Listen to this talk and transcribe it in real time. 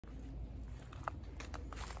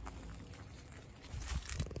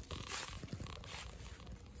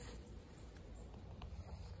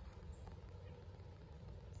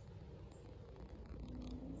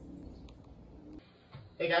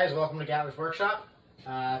Hey guys, welcome to Gatler's Workshop.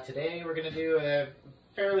 Today we're going to do a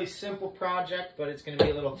fairly simple project, but it's going to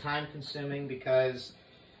be a little time consuming because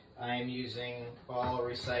I am using all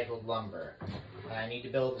recycled lumber. I need to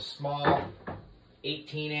build a small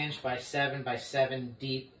 18-inch by 7 by 7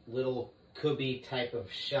 deep little cubby type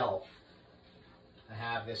of shelf. I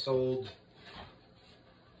have this old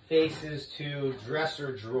faces to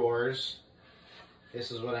dresser drawers.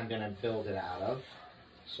 This is what I'm going to build it out of.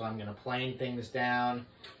 So I'm going to plane things down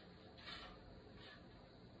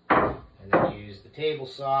and then use the table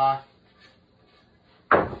saw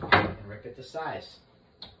and rip it to size.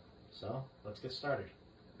 So let's get started.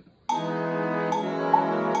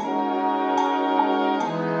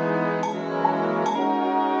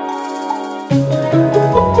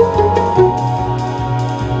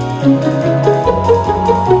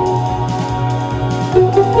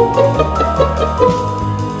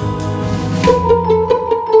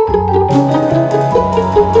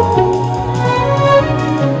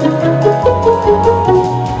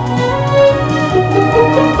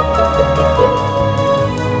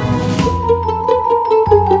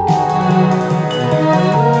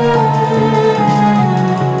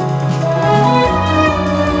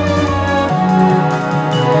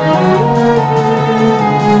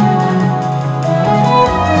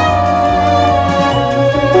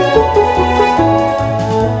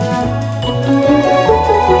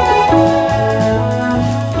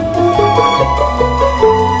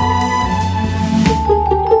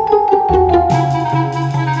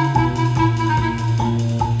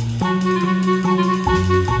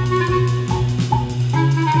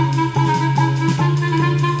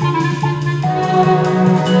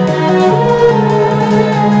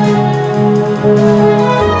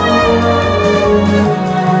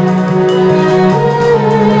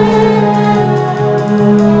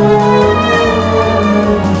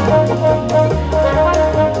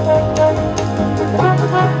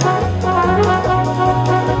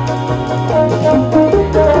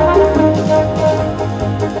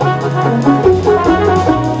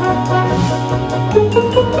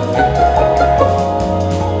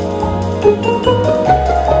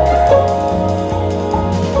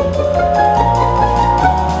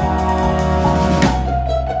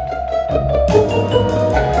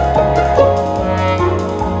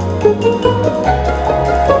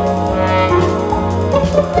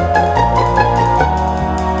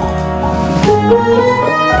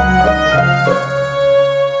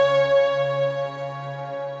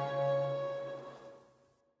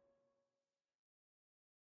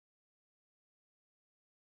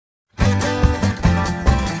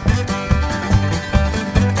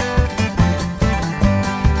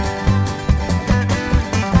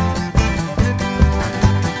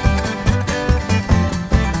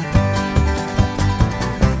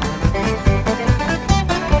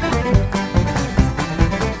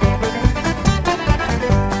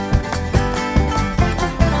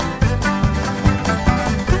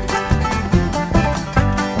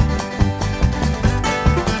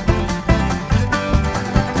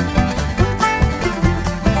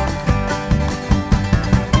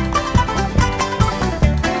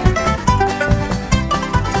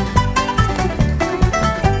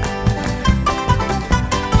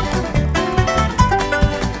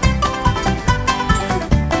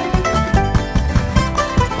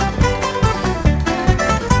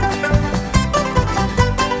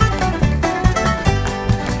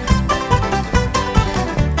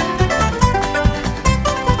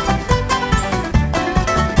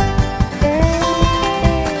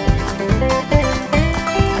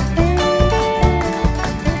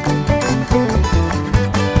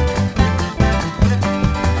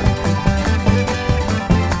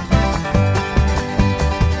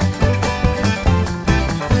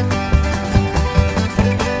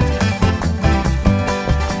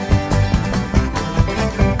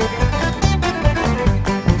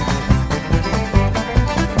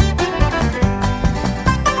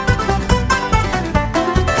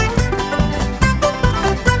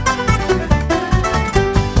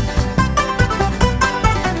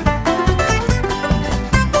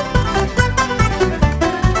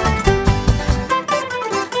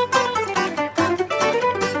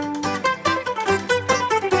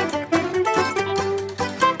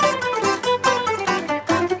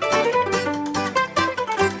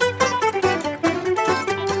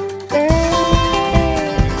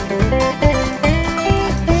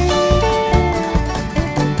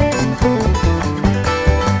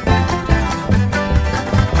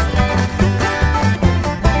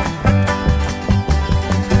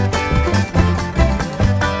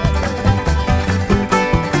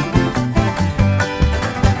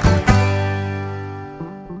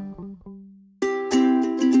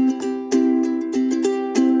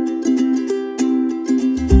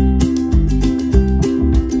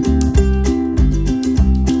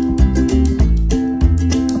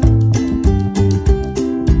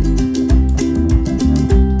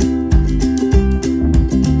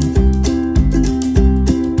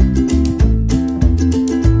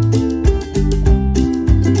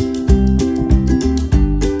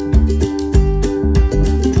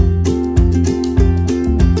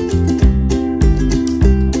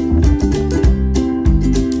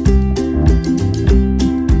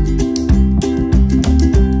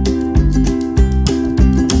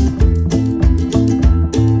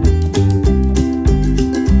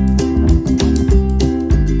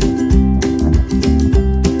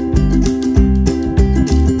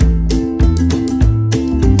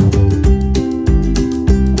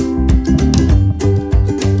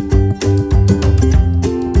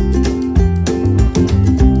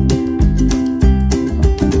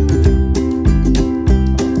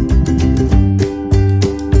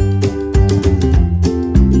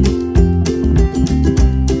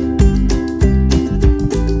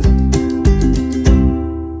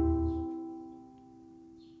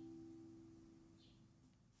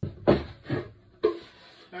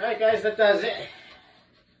 Alright guys, that does it.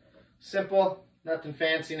 Simple, nothing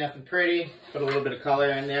fancy, nothing pretty. Put a little bit of color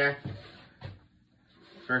in there.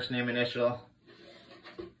 First name initial.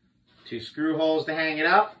 2 screw holes to hang it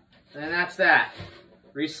up. And that's that.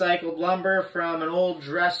 Recycled lumber from an old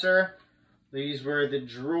dresser. These were the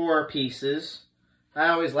drawer pieces. I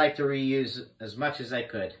always like to reuse as much as I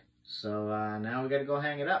could. So now we gotta go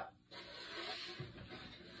hang it up.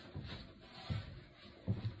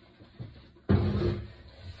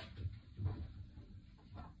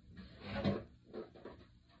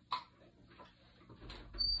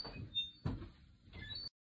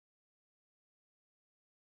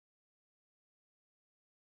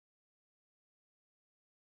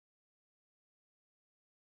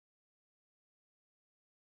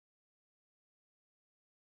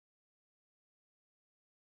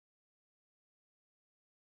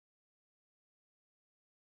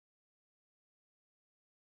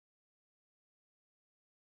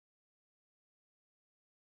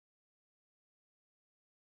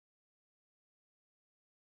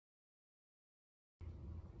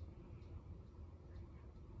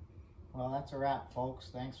 Well, that's a wrap, folks.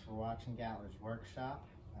 Thanks for watching Gatler's Workshop.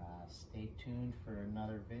 Stay tuned for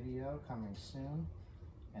another video coming soon.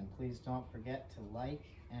 And please don't forget to like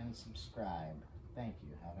and subscribe. Thank you.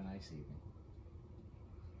 Have a nice evening.